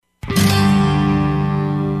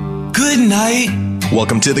night.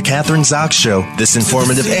 Welcome to the Kathryn Zox Show. This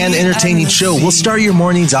informative and entertaining show will start your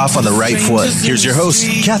mornings off on the right foot. Here's your host,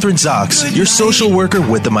 Kathryn Zox, your social worker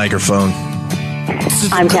with the microphone.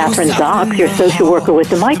 I'm Kathryn Zox, your social worker with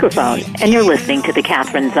the microphone, and you're listening to the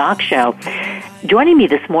Kathryn Zox Show. Joining me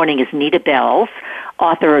this morning is Nita Belles,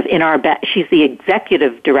 author of she's the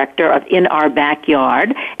executive director of In Our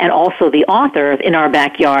Backyard, and also the author of In Our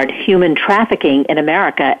Backyard, Human Trafficking in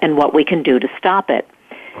America and What We Can Do to Stop It.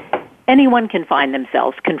 Anyone can find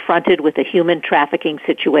themselves confronted with a human trafficking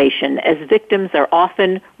situation, as victims are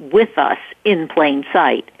often with us in plain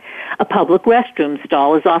sight. A public restroom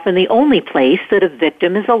stall is often the only place that a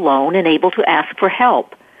victim is alone and able to ask for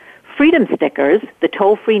help. Freedom stickers, the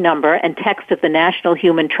toll-free number and text of the National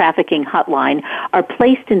Human Trafficking Hotline, are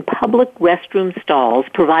placed in public restroom stalls,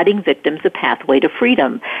 providing victims a pathway to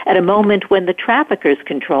freedom at a moment when the traffickers'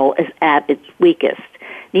 control is at its weakest.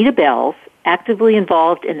 Nita Belles, actively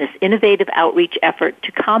involved in this innovative outreach effort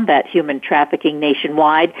to combat human trafficking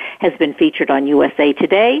nationwide, has been featured on USA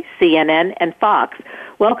Today, CNN, and Fox.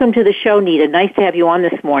 Welcome to the show, Nita. Nice to have you on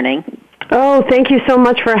this morning. Oh, thank you so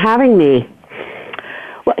much for having me.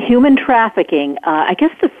 Well, human trafficking, I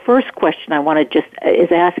guess the first question I want to just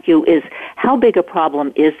ask you is, how big a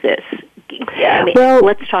problem is this? I mean,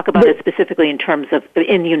 let's talk about it specifically in terms of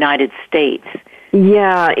in the United States.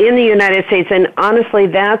 Yeah, in the United States, and honestly,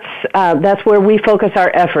 that's where we focus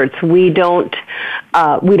our efforts. We don't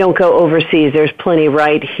go overseas. There's plenty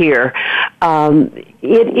right here.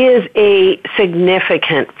 It is a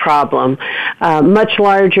significant problem, much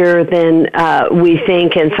larger than we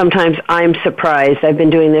think, and sometimes I'm surprised. I've been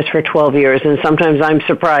doing this for 12 years, and sometimes I'm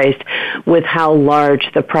surprised with how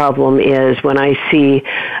large the problem is when I see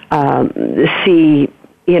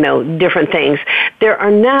different things. There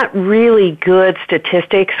are not really good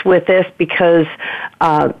statistics with this because,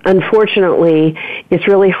 unfortunately, it's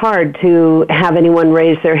really hard to have anyone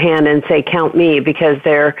raise their hand and say, "Count me," because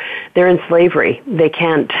they're in slavery. They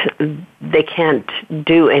can't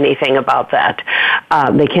do anything about that.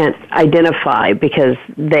 They can't identify because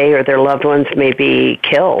they or their loved ones may be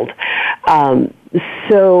killed.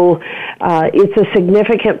 So it's a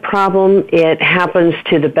significant problem. It happens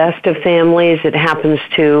to the best of families. It happens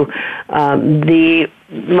to the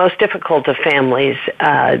most difficult of families.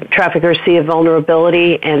 Traffickers see a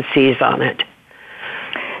vulnerability and seize on it.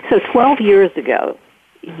 So 12 years ago,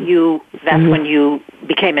 that's when you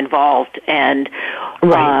became involved, and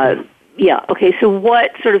right. Yeah, okay, so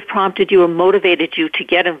what sort of prompted you or motivated you to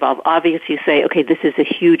get involved? Obviously, you say, okay, this is a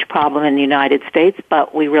huge problem in the United States,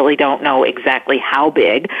 but we really don't know exactly how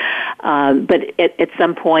big. But at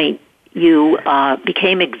some point, you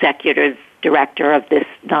became executive director of this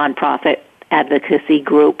nonprofit advocacy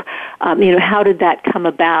group. How did that come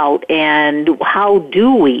about, and how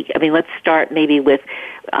do we? I mean, let's start maybe with,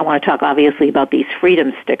 I want to talk obviously about these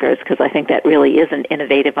freedom stickers, because I think that really is an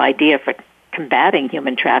innovative idea for combating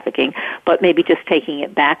human trafficking, but maybe just taking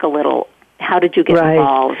it back a little. How did you get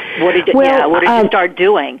involved? What did you start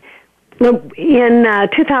doing? In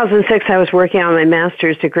 2006, I was working on my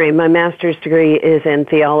master's degree. My master's degree is in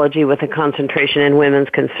theology with a concentration in women's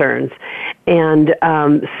concerns. And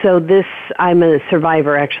so I'm a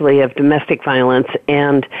survivor, actually, of domestic violence,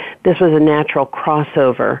 and this was a natural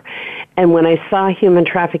crossover. And when I saw human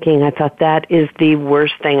trafficking, I thought, that is the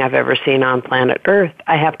worst thing I've ever seen on planet Earth.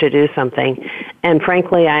 I have to do something. And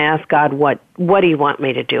frankly, I asked God, what do you want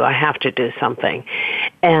me to do? I have to do something.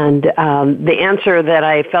 And the answer that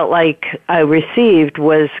I felt like I received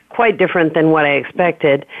was quite different than what I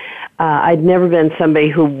expected. I'd never been somebody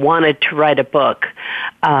who wanted to write a book,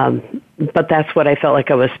 but that's what I felt like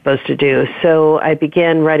I was supposed to do. So I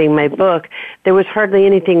began writing my book. There was hardly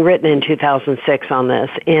anything written in 2006 on this,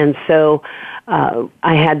 and so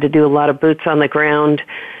I had to do a lot of boots on the ground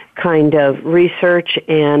kind of research,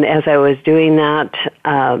 and as I was doing that,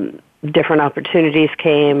 different opportunities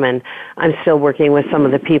came, and I'm still working with some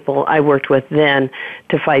of the people I worked with then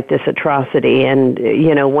to fight this atrocity. And,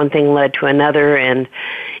 one thing led to another, and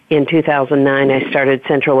in 2009 I started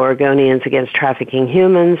Central Oregonians Against Trafficking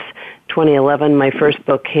Humans. 2011, my first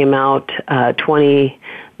book came out.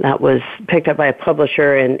 That was picked up by a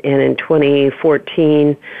publisher, and in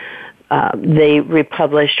 2014, they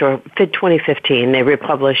republished, or 2015, they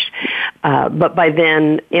republished, but by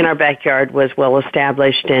then, In Our Backyard was well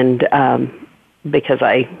established, and because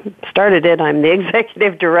I started it, I'm the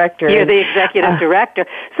executive director. You're the executive director.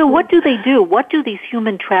 So what do they do? What do these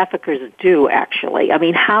human traffickers do, actually? I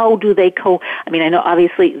mean, how do they I know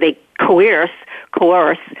obviously they coerce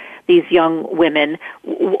these young women,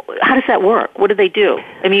 how does that work? What do they do?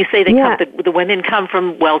 I mean, you say the women come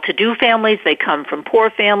from well-to-do families, they come from poor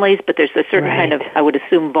families, but there's a certain kind of, I would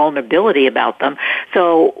assume, vulnerability about them.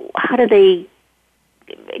 So how do they,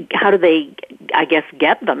 I guess,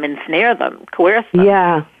 get them, ensnare them, coerce them?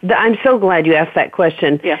 Yeah, I'm so glad you asked that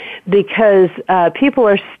question, because people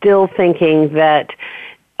are still thinking that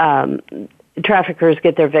traffickers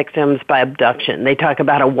get their victims by abduction. They talk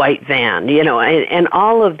about a white van, and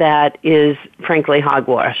all of that is, frankly,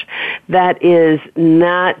 hogwash. That is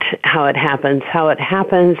not how it happens. How it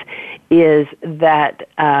happens is that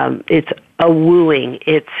it's a wooing.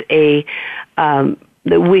 It's a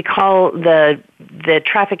we call the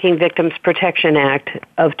Trafficking Victims Protection Act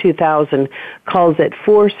of 2000 calls it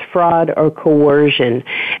force, fraud, or coercion,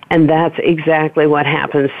 and that's exactly what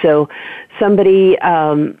happens. So somebody,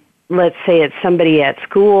 let's say it's somebody at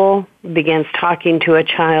school, begins talking to a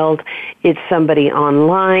child, it's somebody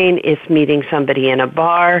online, it's meeting somebody in a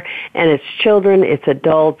bar, and it's children, it's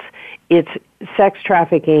adults, it's sex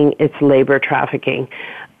trafficking, it's labor trafficking.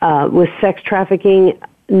 With sex trafficking,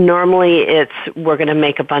 normally it's we're going to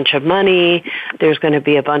make a bunch of money, there's going to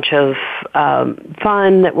be a bunch of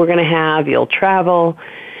fun that we're going to have, you'll travel.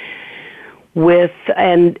 With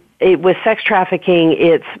sex trafficking,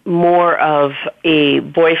 it's more of a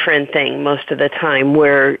boyfriend thing most of the time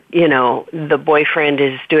where, the boyfriend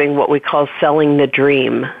is doing what we call selling the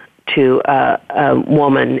dream to a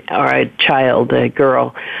woman or a child, a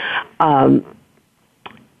girl.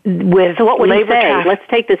 So what would he say? Let's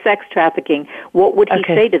take the sex trafficking. What would he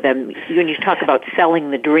say to them when you talk about selling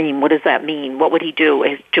the dream? What does that mean? What would he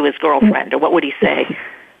do to his girlfriend, or what would he say?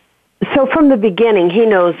 So from the beginning, he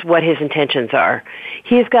knows what his intentions are.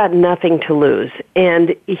 He's got nothing to lose.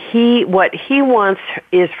 And what he wants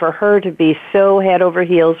is for her to be so head over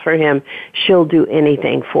heels for him, she'll do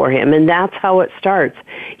anything for him. And that's how it starts.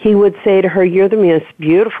 He would say to her, "You're the most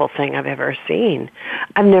beautiful thing I've ever seen.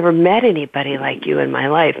 I've never met anybody like you in my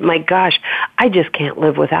life. My gosh, I just can't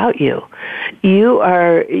live without you. You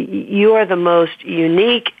are the most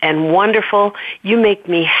unique and wonderful. You make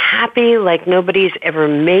me happy like nobody's ever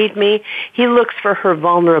made me." He looks for her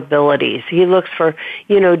vulnerabilities. He looks for,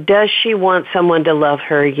 does she want someone to love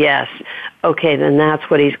her? Yes. Okay, then that's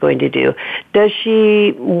what he's going to do. Does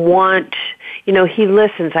she want, he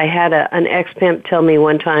listens. I had an ex-pimp tell me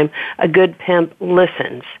one time, a good pimp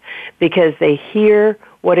listens because they hear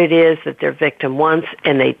what it is that their victim wants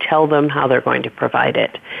and they tell them how they're going to provide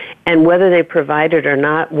it. And whether they provide it or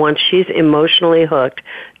not, once she's emotionally hooked,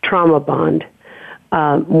 trauma bond,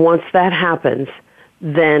 once that happens,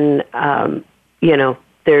 then,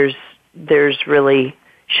 there's really,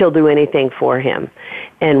 she'll do anything for him.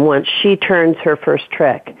 And once she turns her first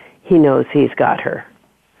trick, he knows he's got her.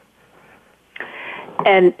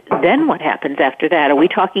 And then what happens after that? Are we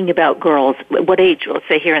talking about girls? What age? Let's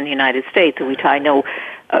say here in the United States, what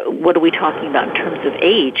are we talking about in terms of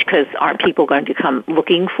age? Because aren't people going to come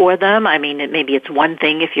looking for them? I mean, maybe it's one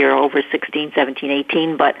thing if you're over 16, 17,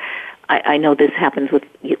 18, but I know this happens with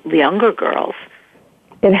younger girls.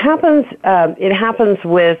 It happens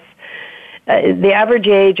with the average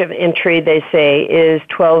age of entry, they say, is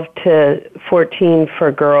 12 to 14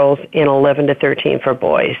 for girls and 11 to 13 for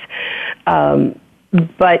boys.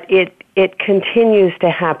 But it continues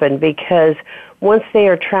to happen because once they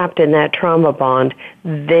are trapped in that trauma bond,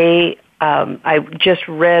 I just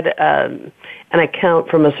read an account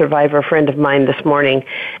from a survivor friend of mine this morning,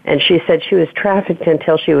 and she said she was trafficked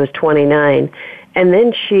until she was 29, and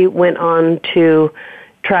then she went on to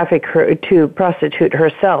prostitute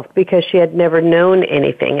herself because she had never known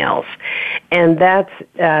anything else. And that's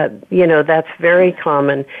very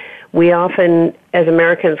common. We often, as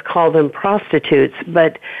Americans, call them prostitutes,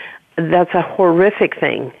 but that's a horrific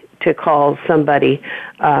thing to call somebody,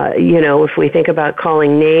 if we think about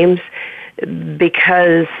calling names,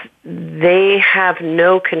 because they have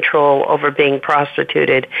no control over being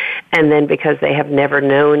prostituted, and then because they have never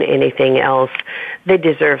known anything else, they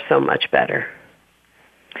deserve so much better.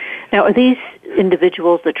 Now, are these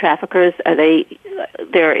individuals, the traffickers, are they,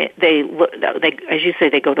 as you say,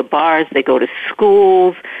 they go to bars, they go to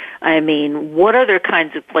schools? I mean, what other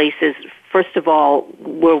kinds of places, first of all,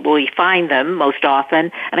 where will we find them most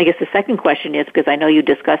often? And I guess the second question is, because I know you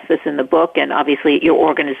discuss this in the book, and obviously at your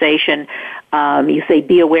organization, you say,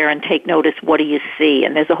 be aware and take notice, what do you see?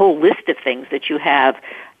 And there's a whole list of things that you have.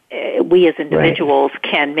 We as individuals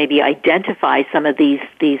can maybe identify some of these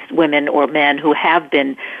women or men who have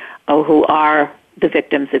been, who are the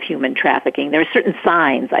victims of human trafficking? There are certain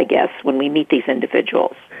signs, I guess, when we meet these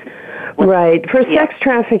individuals. Right. For sex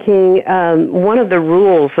trafficking, one of the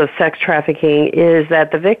rules of sex trafficking is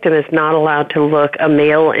that the victim is not allowed to look a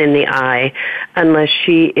male in the eye unless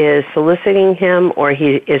she is soliciting him or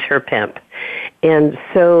he is her pimp. And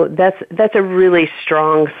so that's a really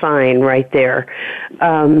strong sign right there.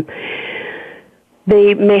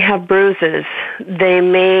 They may have bruises. They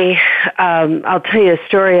may, I'll tell you a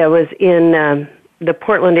story. I was in the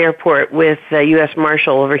Portland airport with the U.S.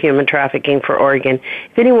 Marshal over human trafficking for Oregon.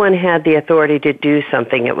 If anyone had the authority to do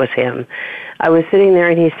something, it was him. I was sitting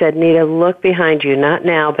there and he said, Nita, look behind you, not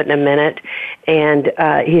now, but in a minute. And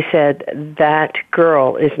he said, that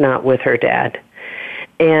girl is not with her dad.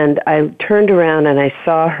 And I turned around and I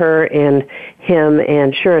saw her and him,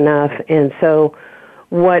 and sure enough, and so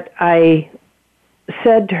what I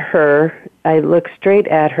said to her, I looked straight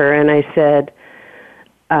at her and I said,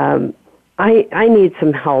 I need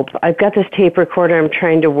some help. I've got this tape recorder I'm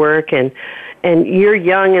trying to work, and you're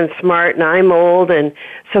young and smart and I'm old, and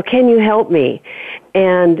so can you help me?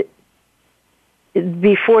 And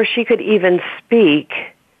before she could even speak,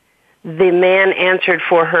 the man answered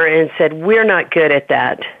for her and said, we're not good at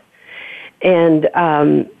that. And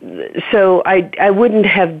so I wouldn't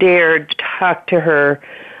have dared talk to her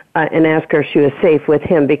and ask her if she was safe with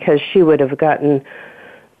him, because she would have gotten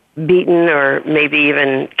beaten or maybe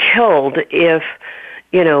even killed if,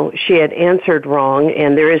 she had answered wrong,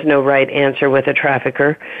 and there is no right answer with a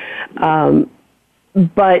trafficker.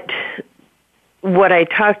 But what I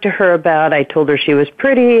talked to her about, I told her she was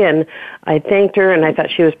pretty, and I thanked her, and I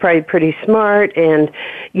thought she was probably pretty smart, and,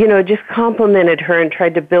 just complimented her and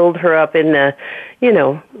tried to build her up in the,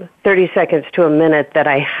 30 seconds to a minute that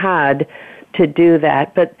I had to do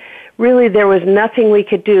that. But really, there was nothing we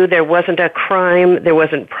could do. There wasn't a crime. There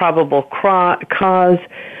wasn't probable cause.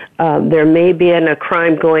 There may be a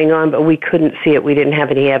crime going on, but we couldn't see it. We didn't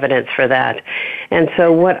have any evidence for that. And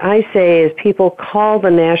so what I say is people call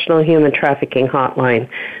the National Human Trafficking Hotline.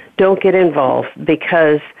 Don't get involved,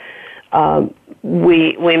 because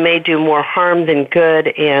we may do more harm than good,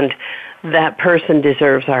 and that person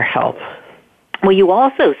deserves our help. Well, you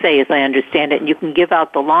also say, as I understand it, and you can give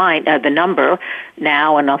out the number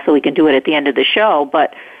now, and also we can do it at the end of the show,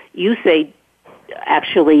 but you say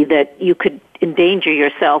actually that you could endanger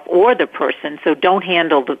yourself or the person, so don't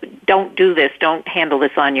handle this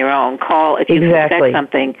on your own. Call if you suspect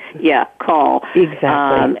something. Yeah, call.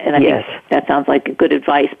 Exactly. And I think that sounds like good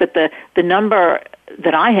advice. But the number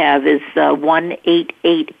that I have is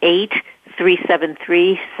 1-888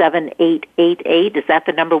 373-7888. Is that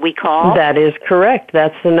the number we call? That is correct.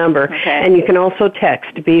 That's the number. Okay. And you can also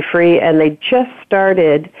text, Be Free, and they just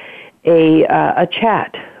started a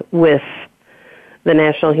chat with the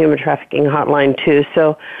National Human Trafficking Hotline, too.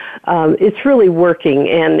 So it's really working,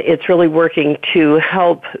 and it's really working to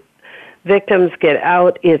help victims get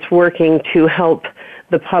out. It's working to help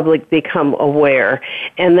the public become aware.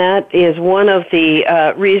 And that is one of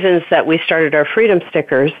the reasons that we started our Freedom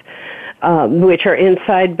Stickers, which are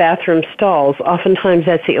inside bathroom stalls. Oftentimes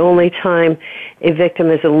that's the only time a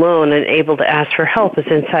victim is alone and able to ask for help is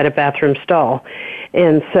inside a bathroom stall.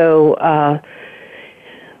 And so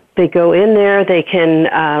they go in there, they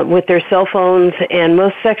can, with their cell phones, and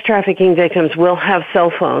most sex trafficking victims will have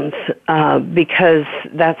cell phones because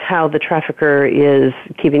that's how the trafficker is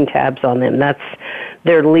keeping tabs on them. That's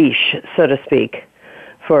their leash, so to speak,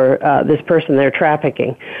 for this person they're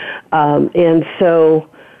trafficking. And so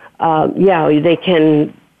they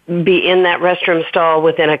can be in that restroom stall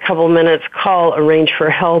within a couple minutes, call, arrange for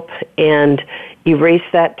help, and erase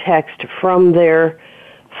that text from their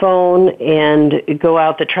phone and go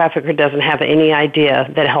out. The trafficker doesn't have any idea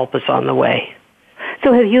that help is on the way.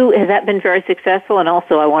 So has that been very successful? And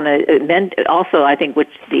also I want to amend, I think, which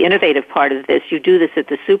the innovative part of this, you do this at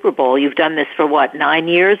the Super Bowl. You've done this for 9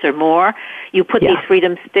 years or more? You put these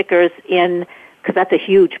freedom stickers in, because that's a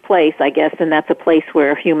huge place, I guess, and that's a place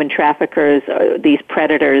where human traffickers, these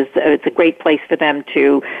predators, it's a great place for them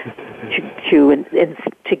to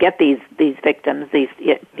get these victims, these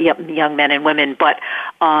young men and women. But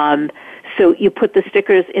so you put the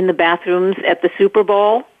stickers in the bathrooms at the Super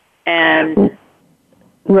Bowl, and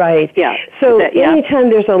right, yeah. So anytime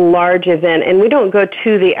there's a large event, and we don't go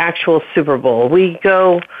to the actual Super Bowl, we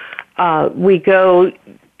go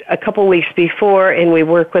a couple weeks before, and we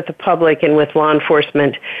work with the public and with law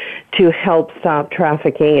enforcement to help stop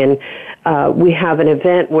trafficking. And we have an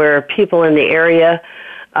event where people in the area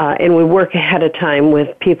and we work ahead of time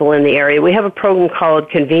with people in the area. We have a program called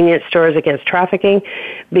Convenience Stores Against Trafficking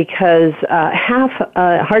because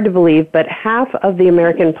hard to believe, but half of the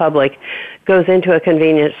American public goes into a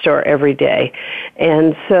convenience store every day.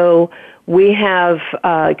 And so we have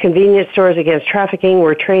Convenience Stores Against Trafficking.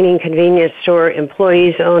 We're training convenience store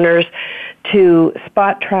employees, owners, to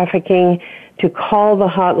spot trafficking, to call the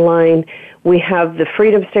hotline. We have the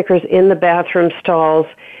freedom stickers in the bathroom stalls,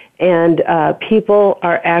 and people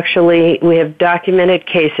are actually, we have documented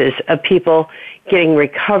cases of people getting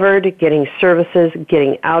recovered, getting services,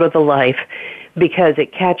 getting out of the life because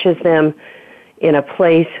it catches them in a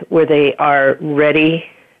place where they are ready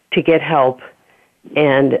to get help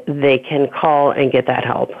and they can call and get that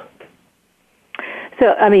help.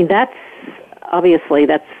 So, I mean, that's obviously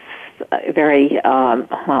that's very,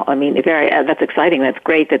 that's exciting. That's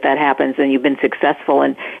great that happens, and you've been successful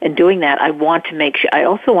in doing that. I want to make sure, I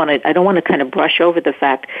don't want to kind of brush over the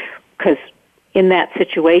fact, because in that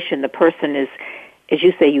situation, the person is, as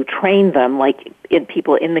you say, you train them, like in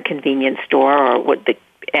people in the convenience store or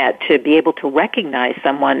to be able to recognize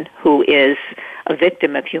someone who is a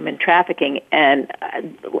victim of human trafficking. And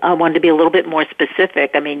I wanted to be a little bit more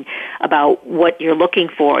specific, about what you're looking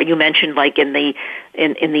for. You mentioned like in the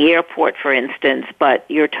airport, for instance, but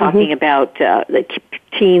you're talking about the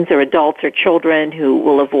teens or adults or children who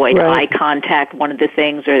will avoid eye contact, one of the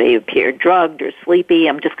things, or they appear drugged or sleepy.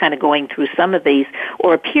 I'm just kind of going through some of these,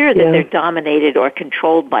 or appear that they're dominated or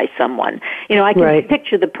controlled by someone. I can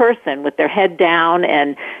picture the person with their head down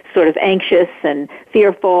and sort of anxious and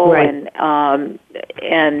fearful, and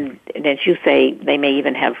as you say, they may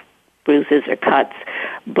even have bruises or cuts.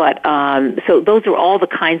 But so those are all the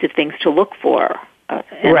kinds of things to look for.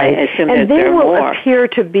 And I assume and they there will more. Appear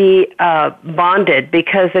to be bonded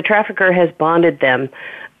because the trafficker has bonded them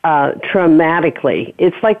traumatically.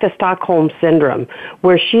 It's like the Stockholm Syndrome,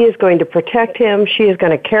 where she is going to protect him, she is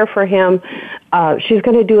going to care for him, she's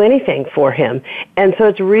going to do anything for him. And so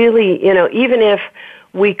it's really, even if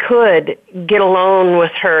we could get alone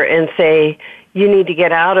with her and say, you need to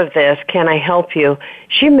get out of this, can I help you?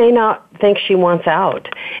 She may not think she wants out.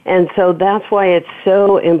 And so that's why it's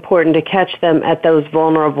so important to catch them at those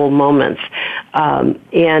vulnerable moments.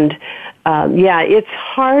 It's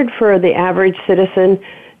hard for the average citizen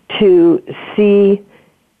to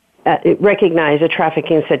recognize a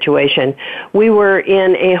trafficking situation. We were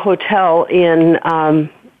in a hotel in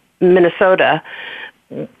Minnesota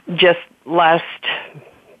just last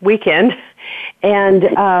weekend,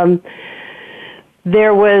 and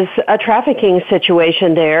there was a trafficking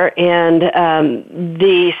situation there, and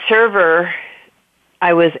the server,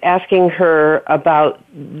 I was asking her about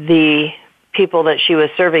the people that she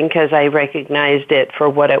was serving because I recognized it for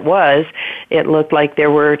what it was. It looked like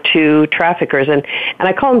there were two traffickers, and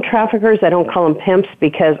I call them traffickers. I don't call them pimps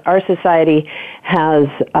because our society has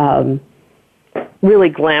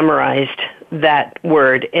really glamorized that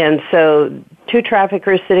word. And so two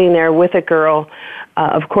traffickers sitting there with a girl.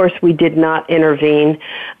 Of course, we did not intervene,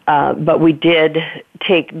 but we did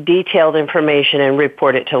take detailed information and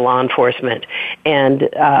report it to law enforcement. And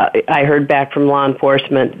I heard back from law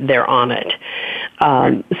enforcement, they're on it.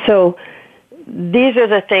 So these are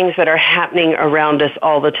the things that are happening around us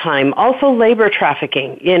all the time. Also labor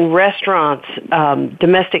trafficking in restaurants,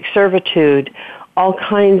 domestic servitude, all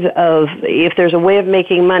kinds of, if there's a way of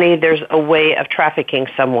making money, there's a way of trafficking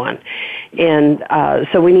someone. And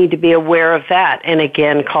so we need to be aware of that, and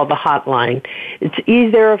again, call the hotline. It's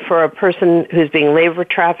easier for a person who's being labor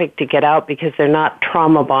trafficked to get out because they're not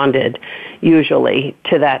trauma bonded, usually,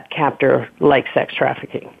 to that captor like sex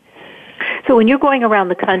trafficking. So when you're going around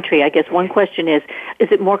the country, I guess one question is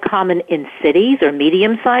it more common in cities or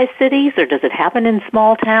medium-sized cities, or does it happen in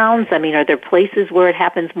small towns? Are there places where it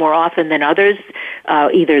happens more often than others,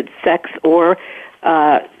 either sex or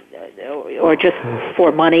just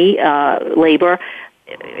for money, labor?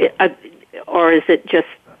 Or is it just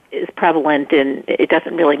is prevalent and it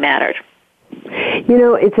doesn't really matter?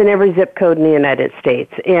 It's in every zip code in the United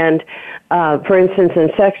States. And, for instance,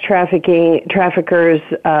 in sex trafficking, traffickers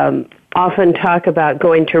often talk about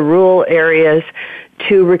going to rural areas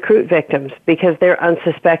to recruit victims because they're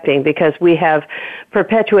unsuspecting, because we have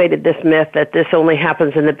perpetuated this myth that this only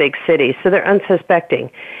happens in the big cities. So they're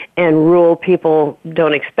unsuspecting, and rural people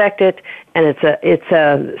don't expect it, and it's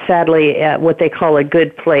sadly what they call a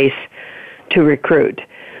good place to recruit.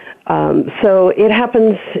 So it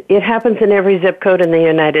happens in every zip code in the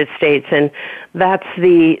United States, and that's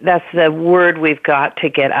the word we've got to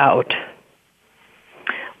get out.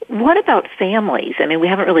 What about families? We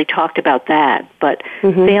haven't really talked about that, but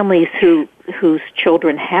families whose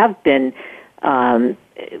children have been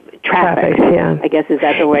trafficked. Yeah. I guess, is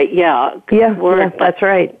that the way? Yeah. Yeah, that's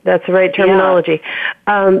right. That's the right terminology.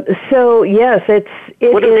 Yeah. So yes, it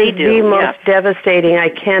is the most devastating. I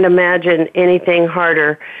can't imagine anything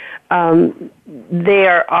harder. They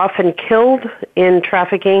are often killed in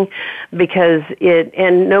trafficking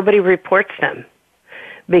and nobody reports them,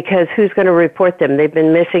 because who's going to report them? They've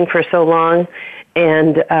been missing for so long,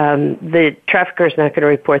 and the trafficker's not going to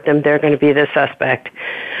report them. They're going to be the suspect.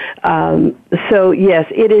 So yes,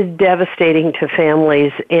 it is devastating to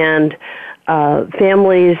families, and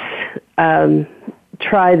families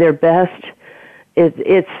try their best.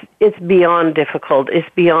 It's beyond difficult. It's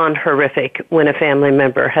beyond horrific when a family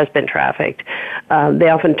member has been trafficked. They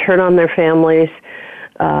often turn on their families.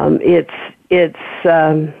 It's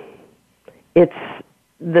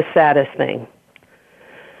the saddest thing.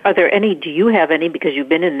 Do you have any, because you've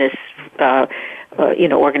been in this,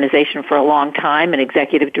 organization for a long time, an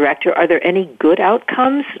executive director, are there any good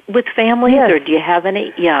outcomes with families, or do you have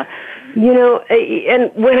any? Yeah.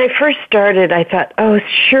 And when I first started, I thought,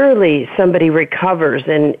 surely somebody recovers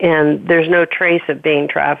and there's no trace of being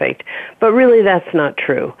trafficked. But really, that's not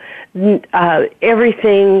true. Everyone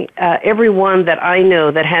that I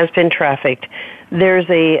know that has been trafficked, there is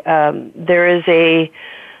a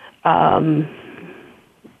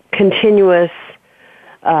continuous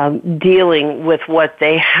dealing with what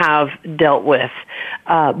they have dealt with.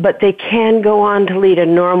 But they can go on to lead a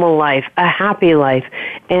normal life, a happy life,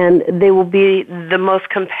 and they will be the most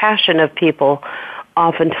compassionate of people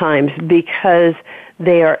oftentimes, because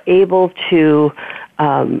they are able to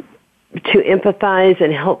empathize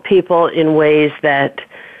and help people in ways that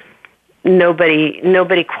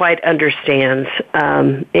nobody quite understands.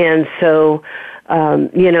 And so,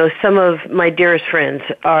 some of my dearest friends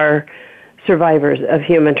are survivors of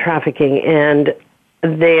human trafficking, and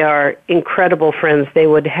they are incredible friends. They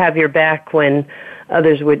would have your back when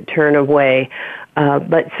others would turn away.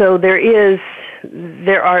 But so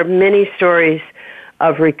there are many stories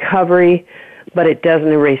of recovery, but it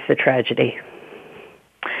doesn't erase the tragedy.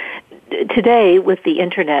 Today, with the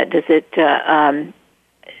Internet, does it,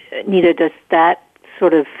 Nita, does that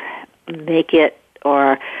sort of make it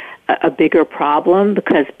or a bigger problem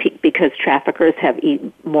because traffickers have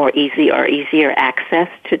easier access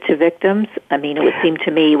to victims? I mean, it would seem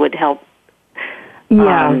to me would help.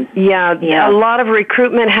 Yeah. A lot of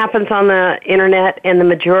recruitment happens on the Internet, and the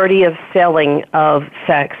majority of selling of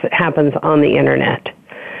sex happens on the Internet.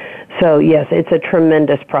 So, yes, it's a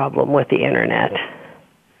tremendous problem with the Internet.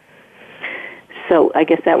 So I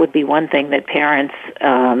guess that would be one thing that parents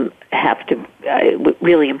have to,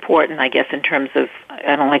 really important, I guess, in terms of,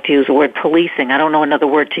 I don't like to use the word policing. I don't know another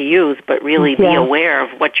word to use, but really be aware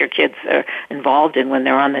of what your kids are involved in when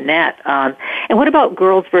they're on the net. And what about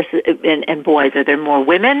girls versus and boys? Are there more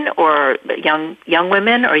women or young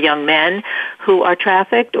women or young men who are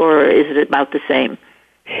trafficked, or is it about the same?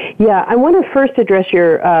 Yeah, I want to first address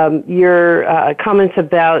your comments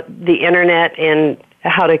about the Internet and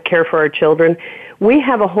how to care for our children. We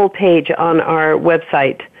have a whole page on our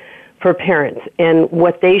website for parents and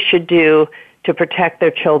what they should do to protect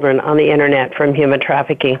their children on the Internet from human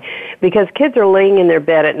trafficking, because kids are laying in their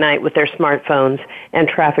bed at night with their smartphones and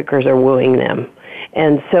traffickers are wooing them.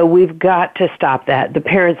 And so we've got to stop that. The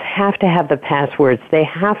parents have to have the passwords. They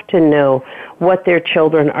have to know what their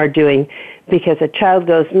children are doing, because a child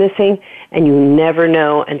goes missing and you never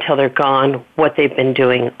know until they're gone what they've been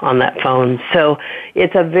doing on that phone. So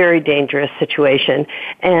it's a very dangerous situation.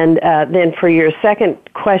 And then for your second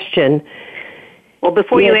question, well,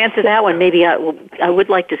 before you answer that one, maybe I would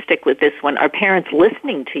like to stick with this one. Are parents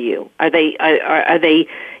listening to you? Are they?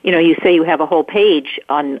 You say you have a whole page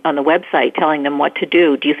on the website telling them what to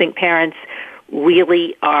do. Do you think parents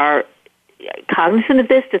really are cognizant of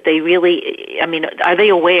this? That they really? I mean, are they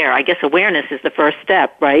aware? I guess awareness is the first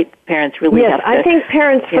step, right? Parents really have to. I think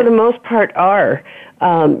parents, for the most part, are.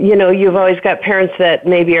 You've always got parents that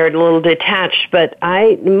maybe are a little detached, but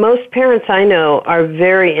most parents I know are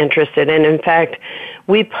very interested. And in fact,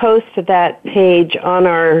 we post that page on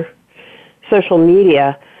our social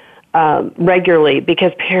media regularly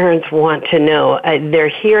because parents want to know. They're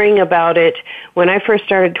hearing about it. When I first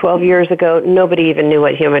started 12 years ago, nobody even knew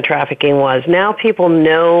what human trafficking was. Now people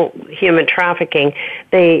know human trafficking.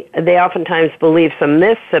 They oftentimes believe some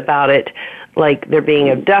myths about it, like they're being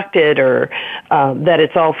abducted or that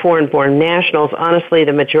it's all foreign-born nationals. Honestly,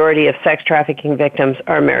 the majority of sex trafficking victims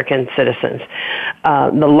are American citizens,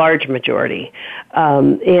 the large majority.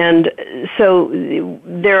 And so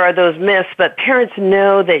there are those myths, but parents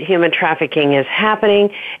know that human trafficking is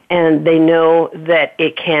happening, and they know that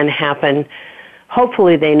it can happen.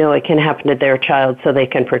 Hopefully they know it can happen to their child so they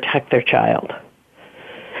can protect their child.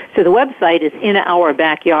 So the website is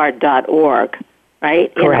inourbackyard.org,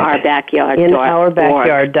 right? Correct.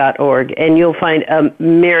 Inourbackyard.org. And you'll find a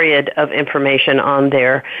myriad of information on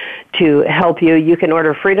there to help you. You can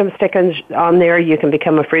order freedom stickers on there. You can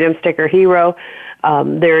become a freedom sticker hero.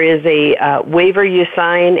 There is a waiver you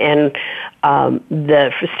sign, and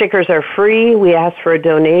the stickers are free. We ask for a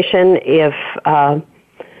donation if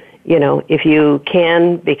you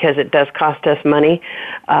can, because it does cost us money.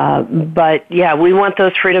 But yeah, we want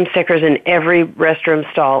those freedom stickers in every restroom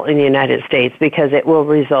stall in the United States because it will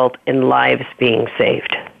result in lives being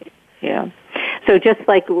saved. Yeah. So just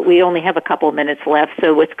like we only have a couple of minutes left,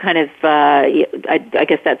 so what's kind of, I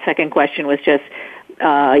guess that second question was just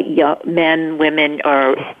men, women,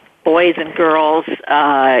 or boys and girls,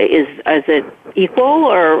 is it equal,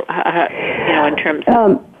 or in terms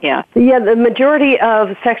of the majority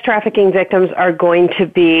of sex trafficking victims are going to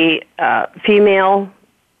be female,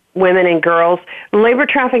 women, and girls. Labor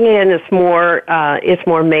trafficking is more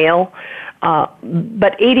male,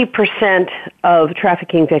 but 80% of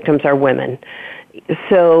trafficking victims are women.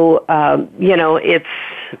 So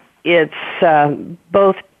it's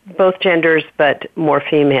both genders, but more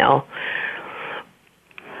female.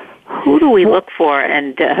 Who do we look for?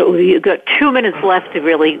 And you've got 2 minutes left to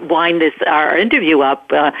really wind our interview up.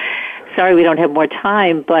 Sorry we don't have more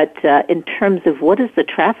time, but in terms of what does the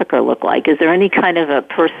trafficker look like? Is there any kind of a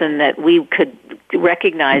person that we could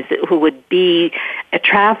recognize who would be a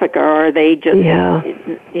trafficker, or are they just...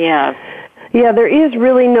 Yeah, there is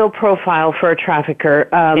really no profile for a trafficker.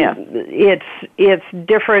 It's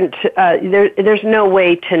different. There's no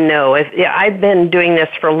way to know. I've been doing this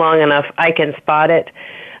for long enough, I can spot it.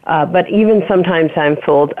 But even sometimes I'm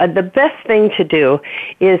fooled. The best thing to do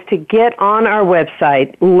is to get on our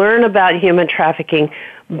website, learn about human trafficking,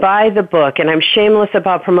 buy the book, and I'm shameless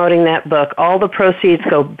about promoting that book. All the proceeds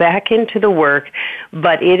go back into the work,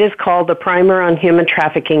 but it is called The Primer on Human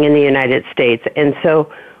Trafficking in the United States. And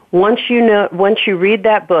so once you read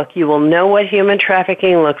that book, you will know what human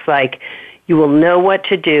trafficking looks like. You will know what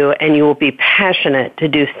to do, and you will be passionate to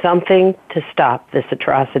do something to stop this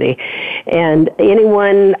atrocity. And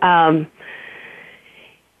anyone, I'd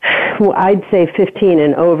say 15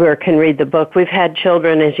 and over, can read the book. We've had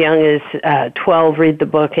children as young as 12 read the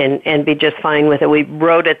book and be just fine with it. We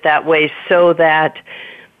wrote it that way so that,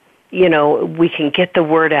 we can get the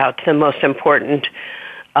word out to the most important,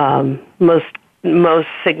 most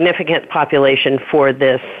significant population for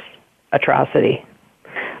this atrocity.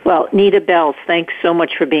 Well, Nita Belles, thanks so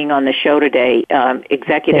much for being on the show today,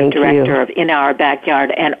 Executive Director of In Our Backyard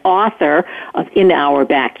and author of In Our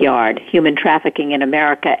Backyard, Human Trafficking in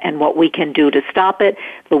America and What We Can Do to Stop It.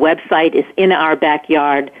 The website is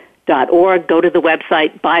inourbackyard.org. Go to the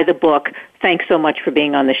website, buy the book. Thanks so much for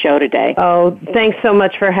being on the show today. Oh, thanks so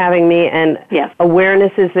much for having me, and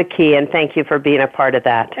awareness is the key, and thank you for being a part of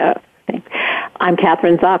that. Thanks. I'm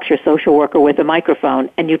Kathryn Zox, your social worker with a microphone,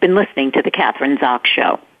 and you've been listening to The Kathryn Zox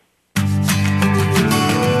Show.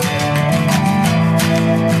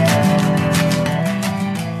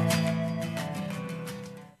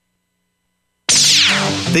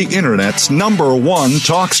 The Internet's #1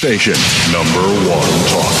 talk station. #1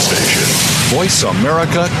 talk station.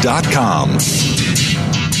 VoiceAmerica.com.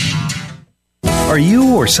 Are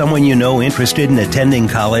you or someone you know interested in attending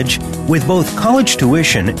college? With both college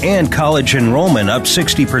tuition and college enrollment up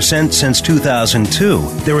 60% since 2002,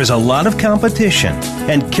 there is a lot of competition,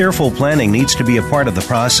 and careful planning needs to be a part of the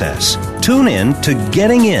process. Tune in to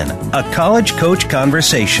Getting In, a college coach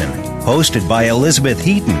conversation, hosted by Elizabeth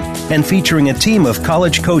Heaton and featuring a team of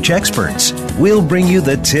college coach experts. We'll bring you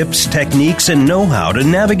the tips, techniques, and know-how to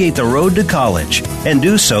navigate the road to college and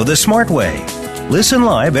do so the smart way. Listen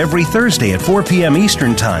live every Thursday at 4 p.m.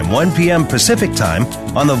 Eastern Time, 1 p.m. Pacific Time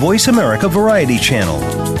on the Voice America Variety Channel.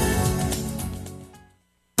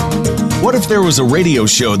 What if there was a radio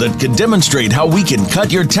show that could demonstrate how we can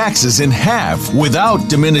cut your taxes in half without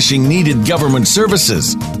diminishing needed government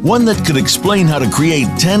services? One that could explain how to create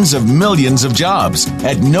tens of millions of jobs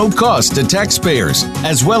at no cost to taxpayers,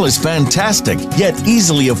 as well as fantastic yet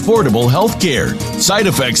easily affordable health care. Side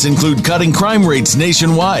effects include cutting crime rates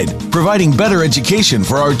nationwide, providing better education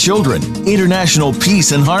for our children, international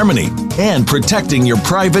peace and harmony, and protecting your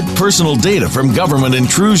private personal data from government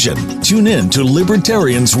intrusion. Tune in to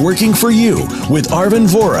Libertarians Working for You with Arvin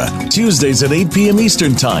Vora, Tuesdays at 8 p.m.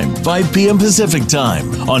 Eastern Time, 5 p.m. Pacific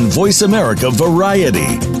Time on Voice America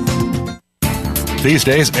Variety. These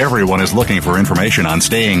days, everyone is looking for information on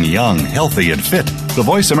staying young, healthy, and fit. The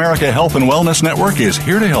Voice America Health and Wellness Network is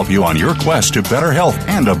here to help you on your quest to better health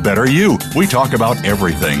and a better you. We talk about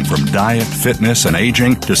everything from diet, fitness, and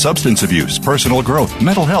aging to substance abuse, personal growth,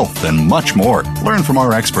 mental health, and much more. Learn from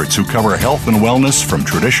our experts who cover health and wellness from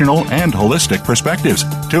traditional and holistic perspectives.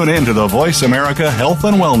 Tune in to the Voice America Health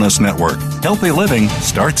and Wellness Network. Healthy living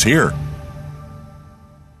starts here.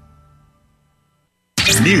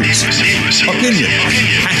 News, opinion,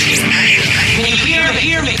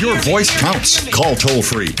 your voice counts. Call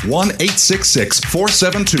toll-free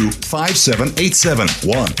 1-866-472-5787.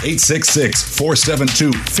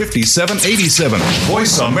 1-866-472-5787.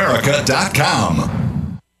 VoiceAmerica.com.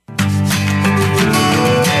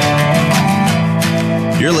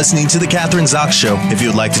 You're listening to The Kathryn Zox Show. If you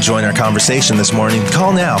would like to join our conversation this morning,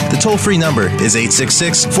 call now. The toll-free number is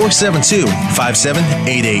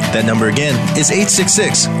 866-472-5788. That number again is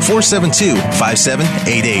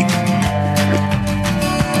 866-472-5788.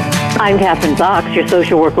 I'm Kathryn Zox, your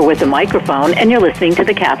social worker with a microphone, and you're listening to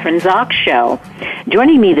The Kathryn Zox Show.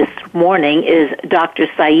 Joining me this morning is Dr.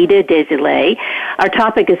 Saida Desilets. Our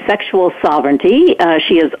topic is sexual sovereignty.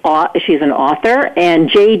 She's an author and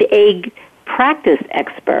jade egg practice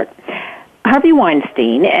expert. Harvey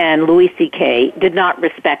Weinstein and Louis C.K. did not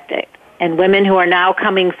respect it, and women who are now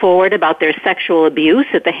coming forward about their sexual abuse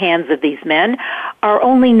at the hands of these men are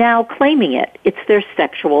only now claiming it. It's their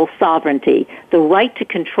sexual sovereignty, the right to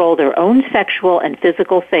control their own sexual and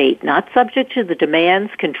physical fate, not subject to the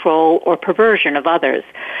demands, control, or perversion of others.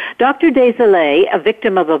 Dr. Desilets, a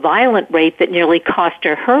victim of a violent rape that nearly cost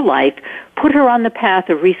her life, put her on the path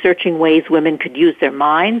of researching ways women could use their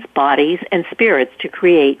minds, bodies, and spirits to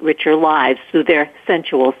create richer lives through their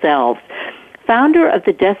sensual selves. Founder of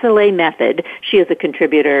the Desilets Method, she is a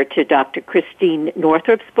contributor to Dr. Christine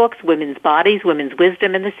Northrup's books, Women's Bodies, Women's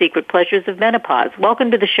Wisdom, and the Secret Pleasures of Menopause. Welcome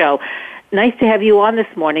to the show. Nice to have you on this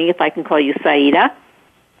morning, if I can call you Saida.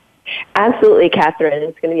 Absolutely, Kathryn.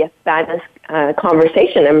 It's going to be a fabulous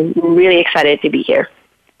conversation. I'm really excited to be here.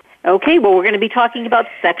 Okay, well, we're going to be talking about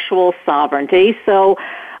sexual sovereignty. So,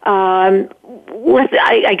 I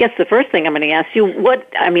guess the first thing I'm going to ask you,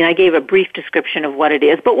 I gave a brief description of what it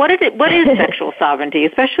is, but what is sexual sovereignty,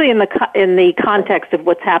 especially in the context of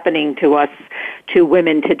what's happening to us, to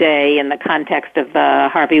women today, in the context of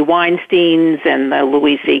Harvey Weinstein's and the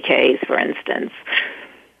Louis C.K.'s, for instance?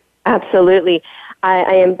 Absolutely.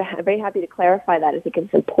 I am very happy to clarify that. I think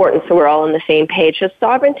it's important so we're all on the same page. So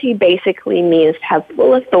sovereignty basically means to have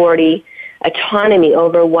full authority, autonomy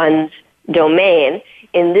over one's domain.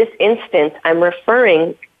 In this instance, I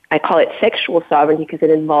call it sexual sovereignty because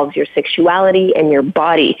it involves your sexuality and your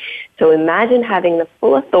body. So imagine having the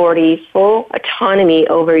full authority, full autonomy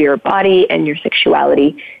over your body and your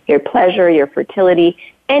sexuality, your pleasure, your fertility,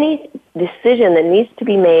 any decision that needs to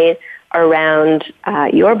be made around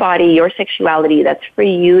your body, your sexuality, that's for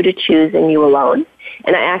you to choose and you alone.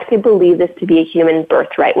 And I actually believe this to be a human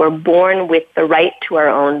birthright. We're born with the right to our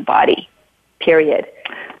own body, period.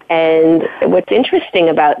 And what's interesting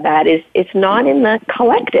about that is it's not in the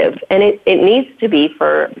collective, and it needs to be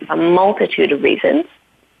for a multitude of reasons.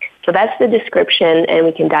 So that's the description, and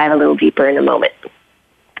we can dive a little deeper in a moment.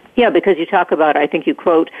 Yeah, because you talk about, I think you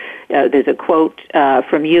quote, there's a quote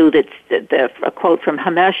from you that's a quote from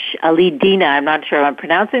Hamesh Ali Dina. I'm not sure if I'm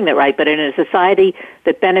pronouncing that right, but in a society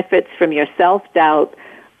that benefits from your self-doubt,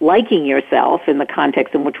 liking yourself in the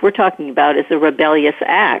context in which we're talking about is a rebellious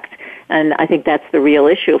act. And I think that's the real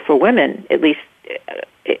issue for women, at least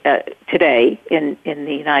today in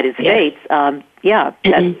the United States. Yes.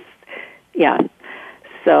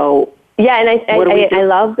 So, yeah, and I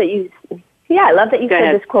love that you. Yeah, I love that you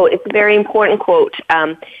said this quote. It's a very important quote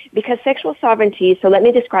because sexual sovereignty. So let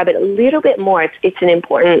me describe it a little bit more. It's an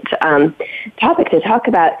important topic to talk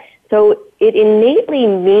about. So it innately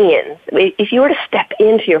means if you were to step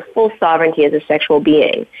into your full sovereignty as a sexual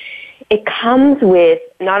being, it comes with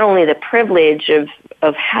not only the privilege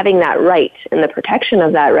of having that right and the protection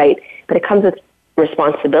of that right, but it comes with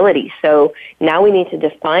responsibility. So now we need to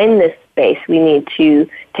define this space. We need to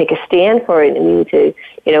take a stand for it, and we need to,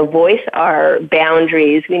 voice our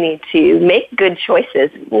boundaries. We need to make good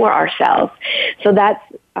choices for ourselves. So that's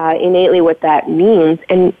innately what that means.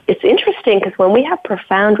 And it's interesting because when we have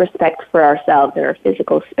profound respect for ourselves in our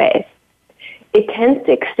physical space, it tends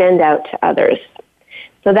to extend out to others.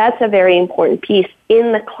 So that's a very important piece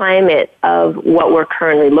in the climate of what we're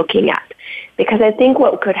currently looking at. Because I think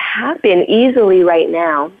what could happen easily right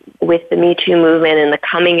now with the Me Too movement and the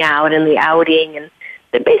coming out and the outing and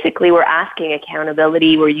basically we're asking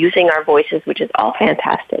accountability, we're using our voices, which is all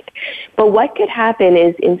fantastic. But what could happen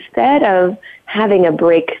is instead of having a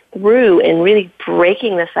breakthrough and really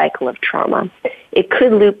breaking the cycle of trauma, it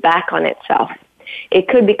could loop back on itself. It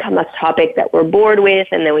could become a topic that we're bored with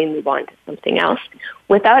and then we move on to something else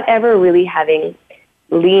without ever really having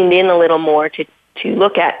leaned in a little more to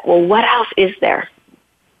look at, well, what else is there?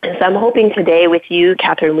 And so I'm hoping today with you,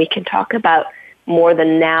 Kathryn, we can talk about more the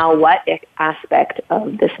now what aspect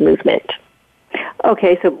of this movement.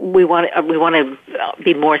 Okay, so we want to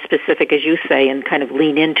be more specific, as you say, and kind of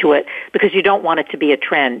lean into it, because you don't want it to be a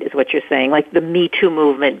trend, is what you're saying. Like the Me Too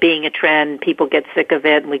movement being a trend, people get sick of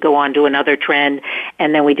it, and we go on to another trend,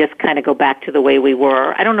 and then we just kind of go back to the way we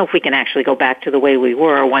were. I don't know if we can actually go back to the way we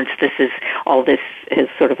were once all this has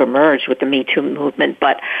sort of emerged with the Me Too movement,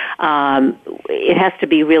 but it has to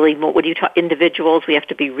be really more, when you talk individuals, we have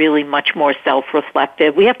to be really much more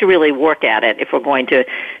self-reflective. We have to really work at it if we're going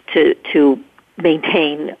to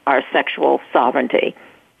maintain our sexual sovereignty.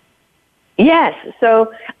 Yes,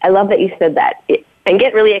 so I love that you said that. I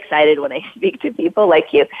get really excited when I speak to people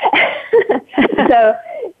like you.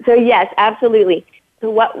 So yes, absolutely. So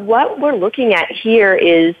what we're looking at here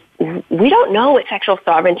is we don't know what sexual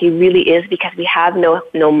sovereignty really is because we have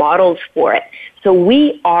no models for it. So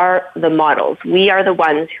we are the models. We are the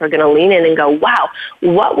ones who are going to lean in and go, wow,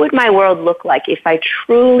 what would my world look like if I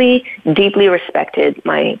truly, deeply respected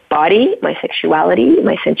my body, my sexuality,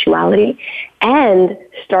 my sensuality, and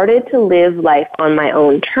started to live life on my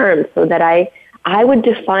own terms so that I would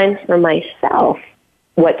define for myself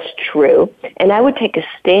what's true, and I would take a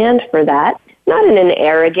stand for that, not in an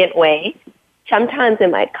arrogant way. Sometimes it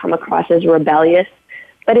might come across as rebellious,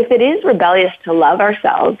 but if it is rebellious to love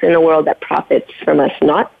ourselves in a world that profits from us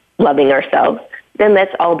not loving ourselves, then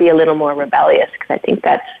let's all be a little more rebellious, because I think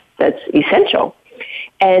that's essential.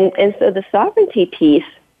 And so the sovereignty piece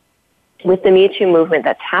with the Me Too movement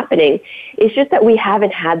that's happening is just that we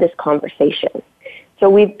haven't had this conversation. So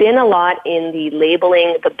we've been a lot in the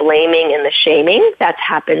labeling, the blaming, and the shaming. That's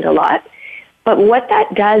happened a lot. But what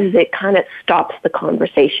that does is it kind of stops the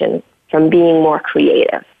conversation from being more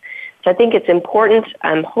creative. So I think it's important,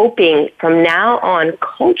 I'm hoping from now on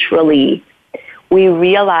culturally, we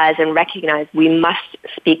realize and recognize we must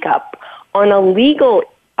speak up. On a legal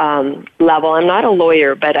level, I'm not a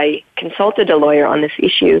lawyer, but I consulted a lawyer on this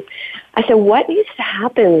issue. I said, what needs to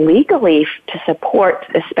happen legally to support,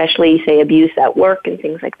 especially, say, abuse at work and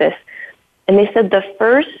things like this? And they said the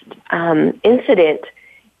first incident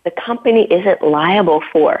the company isn't liable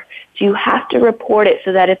for. So you have to report it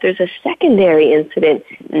so that if there's a secondary incident,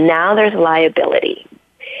 now there's liability.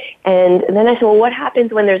 And then I said, well, what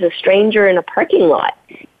happens when there's a stranger in a parking lot?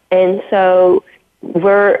 And so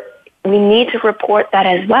we need to report that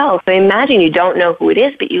as well. So imagine you don't know who it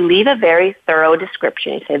is, but you leave a very thorough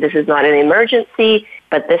description. You say, this is not an emergency,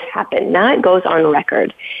 but this happened. Now it goes on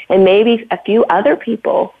record. And maybe a few other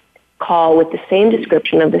people call with the same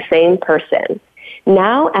description of the same person.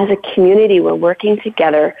 Now, as a community, we're working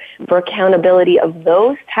together for accountability of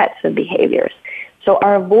those types of behaviors. So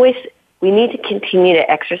our voice, we need to continue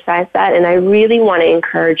to exercise that. And I really want to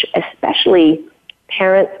encourage, especially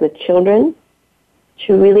parents with children,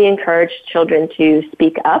 to really encourage children to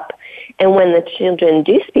speak up. And when the children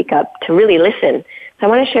do speak up, to really listen. So I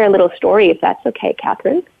want to share a little story, if that's okay,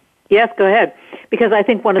 Kathryn. Yes, go ahead. Because I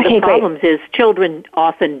think one of the problems is children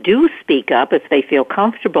often do speak up if they feel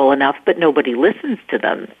comfortable enough, but nobody listens to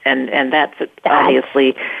them. And that's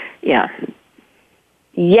obviously, yeah.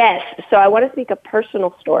 Yes. So I want to speak a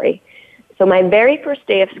personal story. So my very first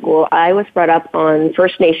day of school, I was brought up on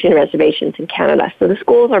First Nation reservations in Canada. So the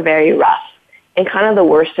schools are very rough, and kind of the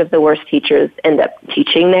worst of the worst teachers end up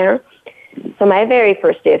teaching there. So my very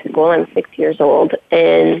first day of school, I'm 6 years old,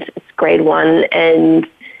 and it's grade 1, and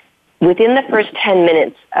within the first 10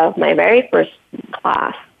 minutes of my very first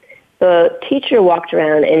class, the teacher walked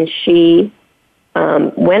around and she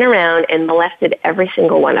went around and molested every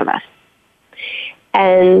single one of us.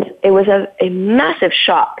 And it was a massive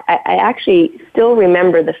shock. I actually still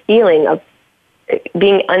remember the feeling of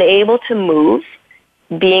being unable to move,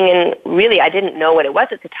 being in, really, I didn't know what it was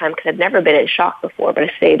at the time because I'd never been in shock before, but a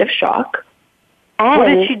state of shock. And what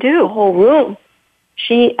did she do? The whole room.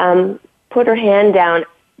 She put her hand down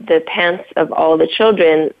the pants of all the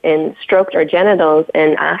children and stroked our genitals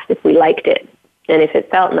and asked if we liked it and if it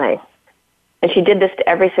felt nice. And she did this to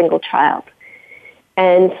every single child.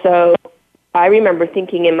 And so I remember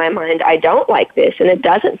thinking in my mind, I don't like this and it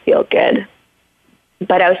doesn't feel good.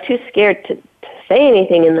 But I was too scared to say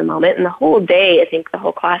anything in the moment. And the whole day, I think the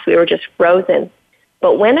whole class, we were just frozen.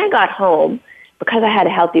 But when I got home, because I had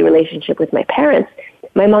a healthy relationship with my parents,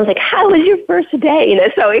 my mom's like, how was your first day? You know,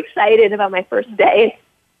 so excited about my first day.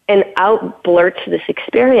 And out blurts this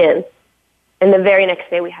experience. And the very next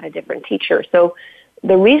day we had a different teacher. So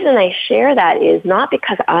the reason I share that is not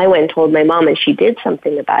because I went and told my mom and she did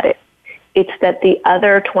something about it. It's that the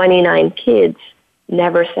other 29 kids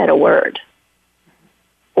never said a word.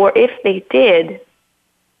 Or if they did,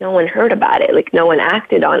 no one heard about it, like no one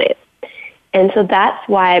acted on it. And so that's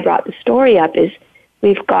why I brought the story up, is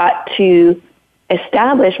we've got to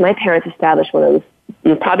establish, my parents established one of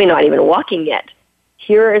those, probably not even walking yet.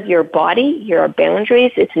 Here is your body, here are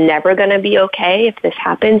boundaries. It's never going to be okay if this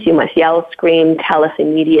happens. You must yell, scream, tell us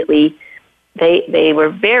immediately. They were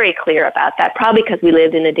very clear about that, probably because we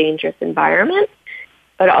lived in a dangerous environment.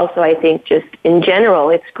 But also I think just in general,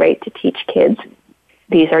 it's great to teach kids